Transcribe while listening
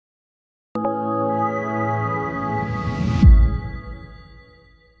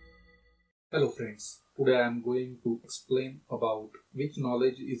Hello friends, today I am going to explain about which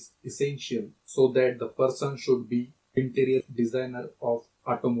knowledge is essential so that the person should be interior designer of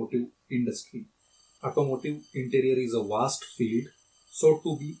automotive industry. Automotive interior is a vast field, so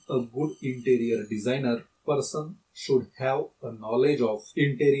to be a good interior designer, person should have a knowledge of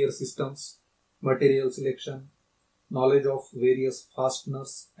interior systems, material selection, knowledge of various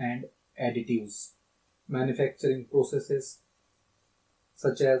fasteners and additives, manufacturing processes,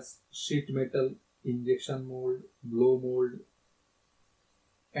 such as sheet metal, injection mold, blow mold,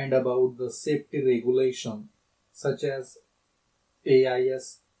 and about the safety regulation such as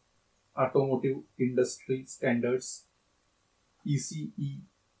AIS, automotive industry standards, ECE,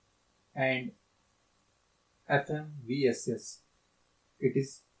 and FMVSS. It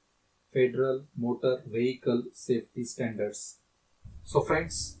is Federal Motor Vehicle Safety Standards. So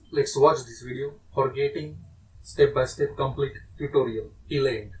friends, let's watch this video for getting step-by-step complete tutorial till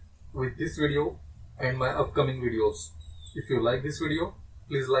end with this video and my upcoming videos. If you like this video,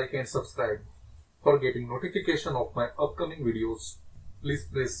 please like and subscribe. For getting notification of my upcoming videos, please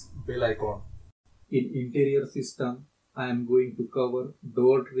press bell icon. In interior system, I am going to cover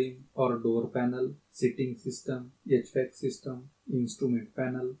door trim or door panel, seating system, HVAC system, instrument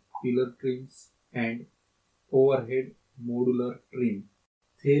panel, pillar trims, and overhead modular trim.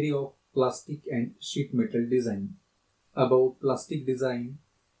 Theory of plastic and sheet metal design. About plastic design,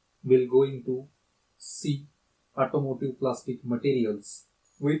 we'll going to see automotive plastic materials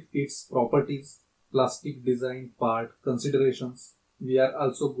with its properties, plastic design part considerations. We are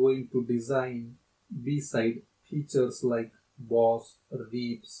also going to design B-side features like boss,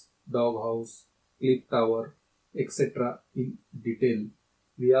 ribs, doghouse, clip tower, etc. in detail.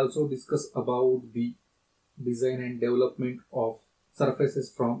 We also discuss about the design and development of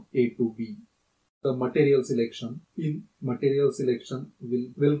surfaces from A to B. The material selection. In material selection,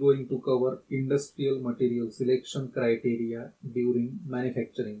 we're going to cover industrial material selection criteria during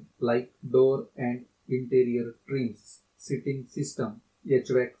manufacturing, like door and interior trims, seating system,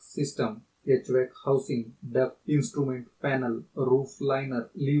 HVAC housing, duct, instrument panel, roof liner,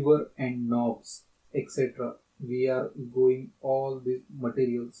 lever and knobs, etc. We are going all the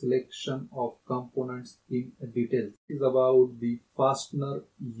material selection of components in detail. It is about the fastener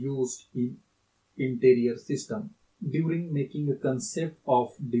used in interior system. During making a concept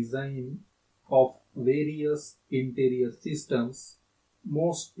of design of various interior systems,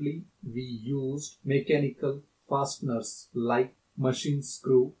 mostly we used mechanical fasteners like machine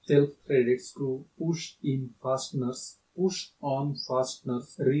screw, self-threaded screw, push-in fasteners, push-on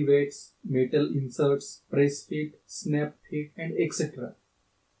fasteners, rivets, metal inserts, press fit, snap fit, and etc.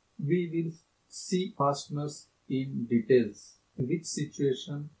 We will see fasteners in details. In which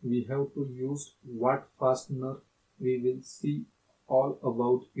situation we have to use what fastener, we will see all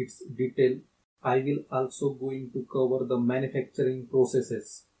about its detail. I will also going to cover the manufacturing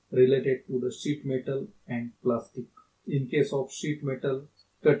processes related to the sheet metal and plastic. In case of sheet metal,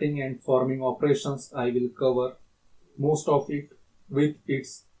 cutting and forming operations, I will cover most of it with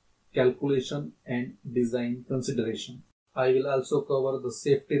its calculation and design consideration. I will also cover the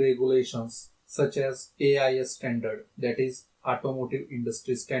safety regulations such as AIS standard, that is Automotive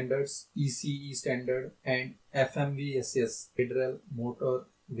Industry Standards, ECE standard, and FMVSS, Federal Motor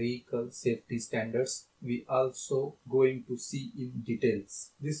Vehicle Safety Standards. We also going to see in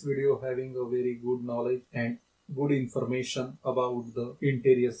details. This video having a very good knowledge and good information about the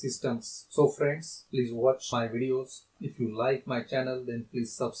interior systems. So friends, please watch my videos. If you like my channel, then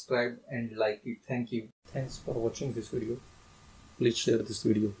please subscribe and like it. Thank you. Thanks for watching this video. Please share this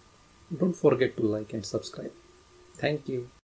video. Don't forget to like and subscribe. Thank you.